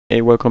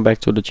Hey, welcome back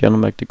to the channel.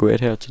 Magthegreat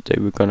here. Today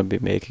we're gonna be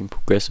making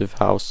progressive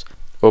house.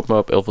 Open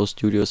up FL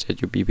Studio,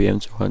 set your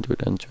BPM to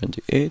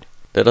 128.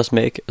 Let us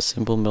make a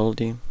simple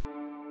melody.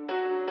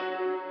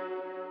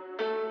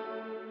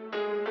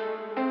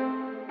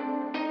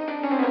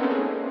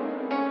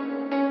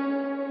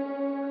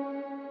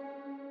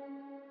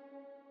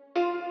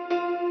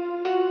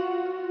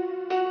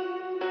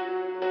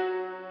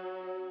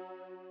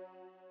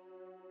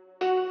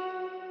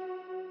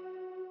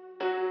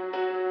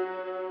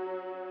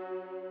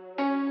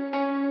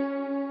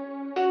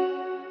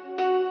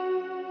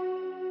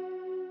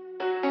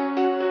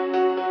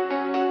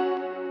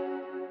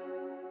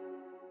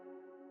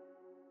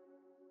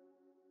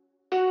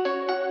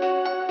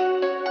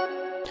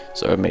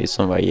 So I made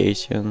some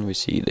variation. We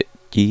see the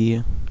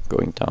G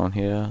going down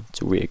here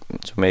to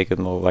make it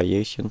more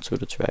variation to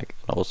the track,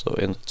 and also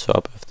in the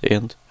top of the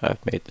end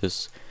I've made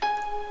this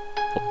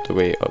all the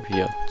way up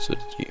here to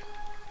the G.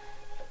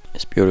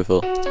 It's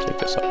beautiful. Check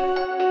this out.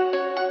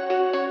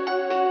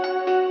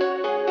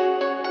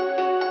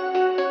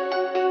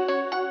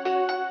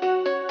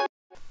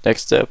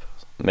 Next step,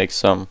 make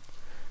some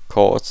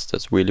chords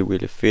that's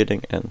really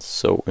fitting and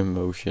so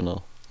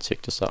emotional.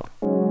 Check this out.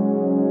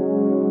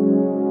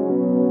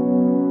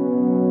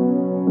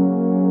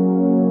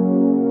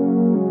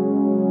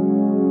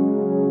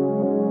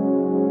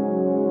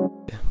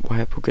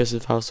 Why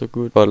progressive house so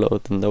good? Follow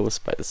the notes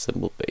by the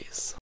simple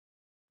bass.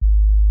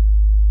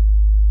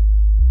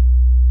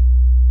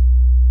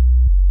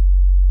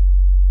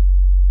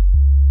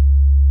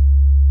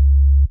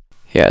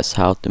 Here's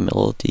how the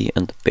melody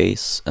and the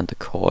bass and the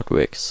chord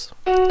works.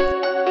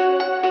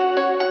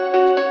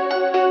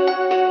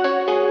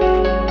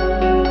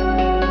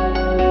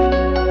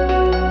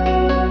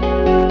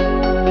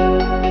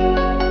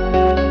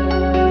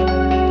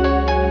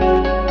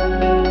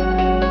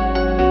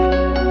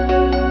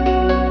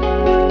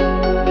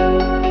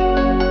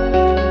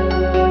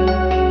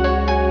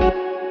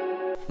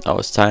 Now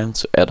it's time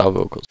to add our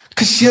vocals.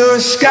 Cause you're a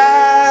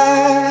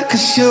sky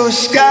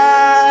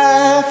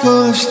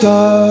full of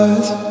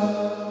stars.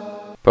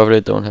 Probably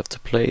don't have to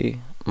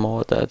play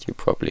more that, you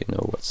probably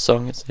know what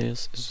song it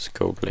is. Just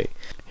go play.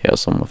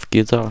 Here's some of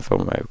guitar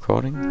from my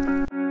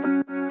recording.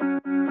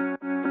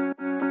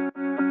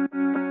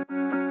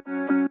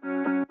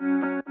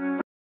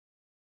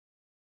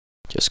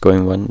 Just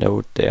going one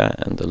note there,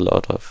 and a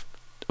lot of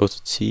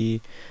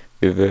OTT,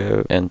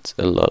 reverb, and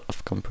a lot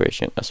of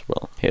compression as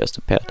well. Here's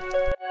the pad.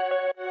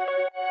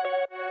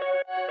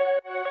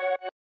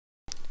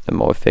 And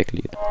more effect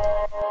lead.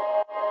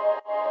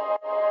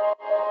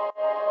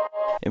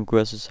 In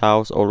progressive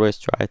house, always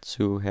try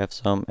to have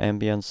some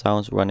ambient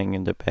sounds running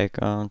in the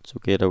background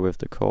together with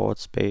the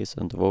chords, bass,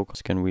 and the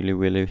vocals can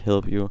really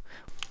help you.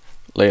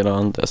 Later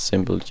on, the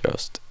simple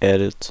just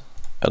added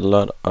a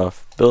lot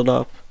of build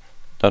up,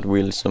 not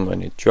really so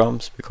many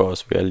drums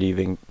because we are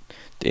leaving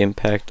the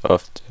impact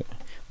of the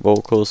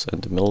vocals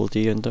and the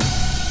melody in them.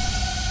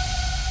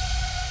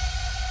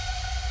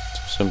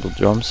 Some simple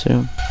drums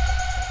here.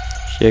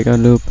 Shaker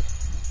loop,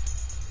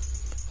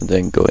 and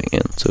then going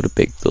into the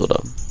big build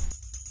up.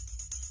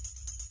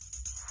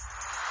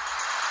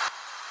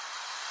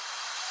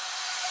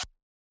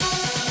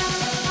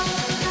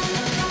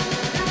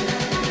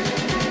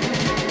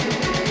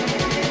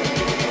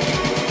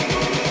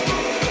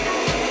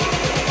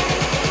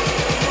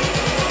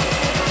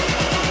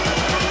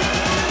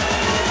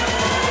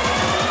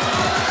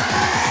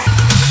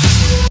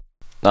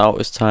 Now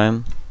it's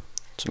time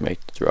to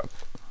make the drop.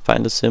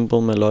 Find a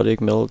simple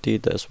melodic melody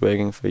that's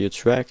working for your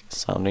track,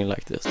 sounding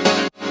like this.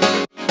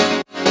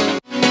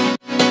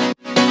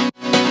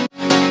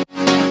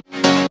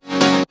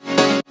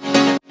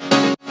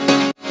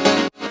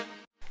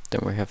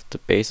 Then we have the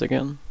bass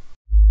again.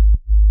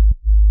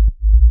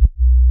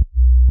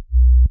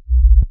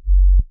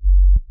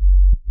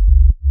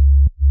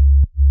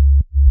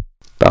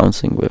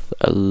 Bouncing with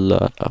a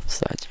lot of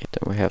side.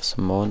 Then we have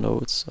some more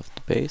notes of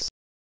the bass.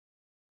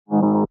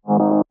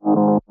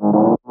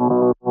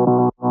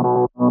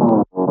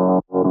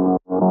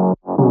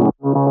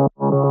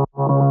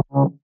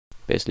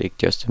 Basically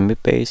just the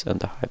mid bass and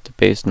the high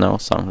bass now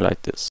sound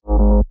like this.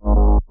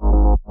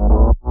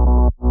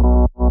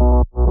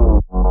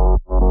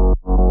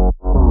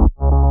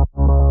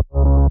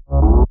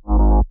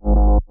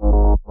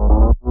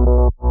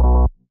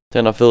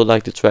 Then I feel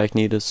like the track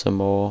needed some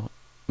more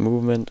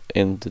movement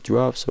in the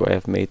drop, so I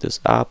have made this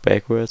R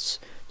backwards,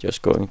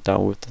 just going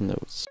down with the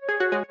notes.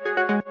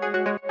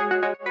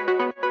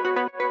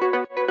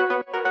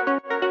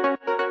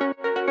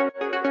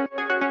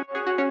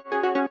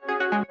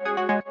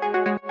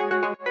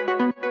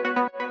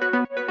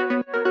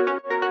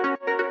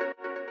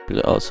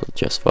 Also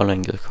just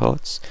following the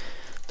chords.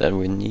 Then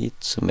we need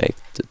to make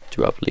the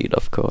drop lead,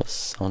 of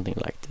course, sounding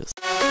like this.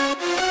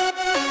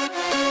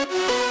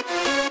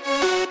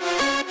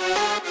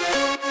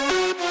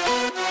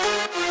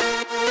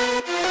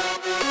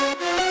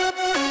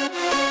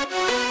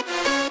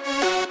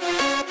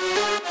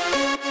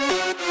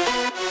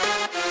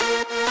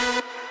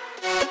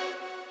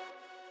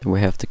 Then we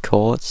have the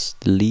chords,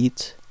 the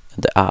lead,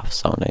 and the R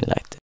sounding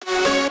like this.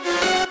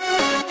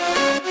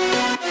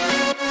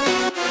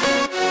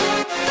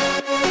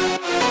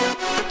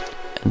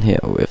 And here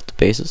with the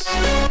basses.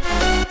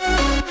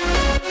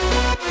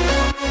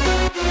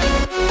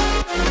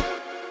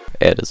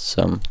 Added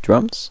some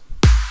drums.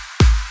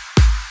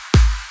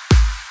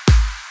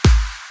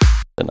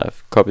 Then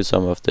I've copied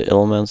some of the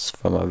elements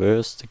from my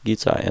verse, the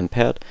guitar and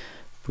pad,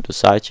 put a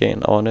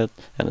sidechain on it,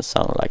 and it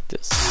sounded like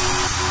this.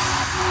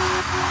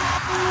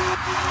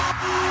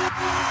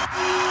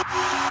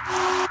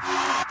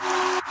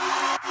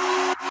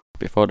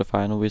 Before the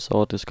final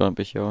result is gonna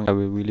be shown, I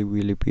will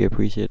really be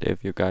appreciate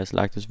if you guys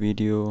like this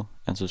video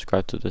and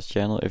subscribe to this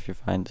channel if you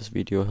find this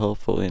video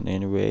helpful in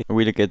any way.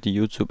 Really get the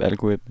YouTube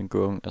algorithm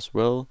going as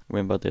well.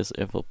 Remember, this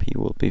FLP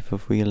will be for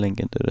free, link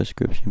in the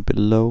description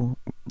below.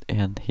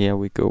 And here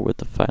we go with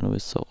the final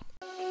result.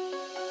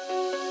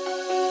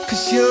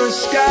 Cause you're a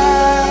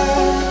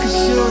sky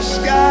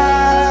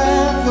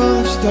full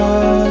of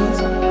stars.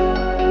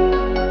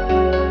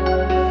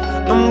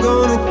 I'm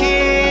gonna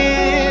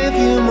give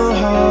you my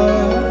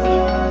heart.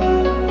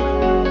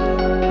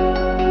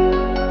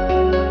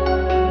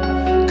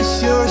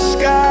 Cause you're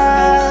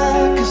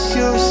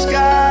a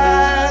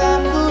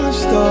sky full of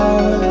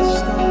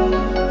stars.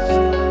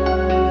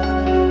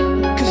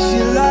 Cause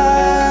you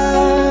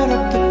light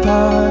up the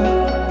path.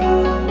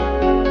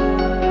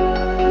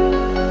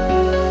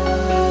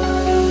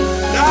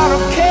 I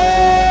don't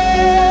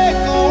care if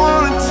you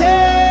wanna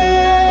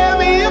tear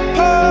me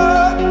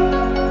apart.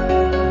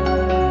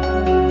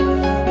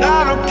 I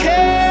don't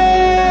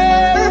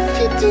care if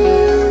you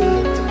do.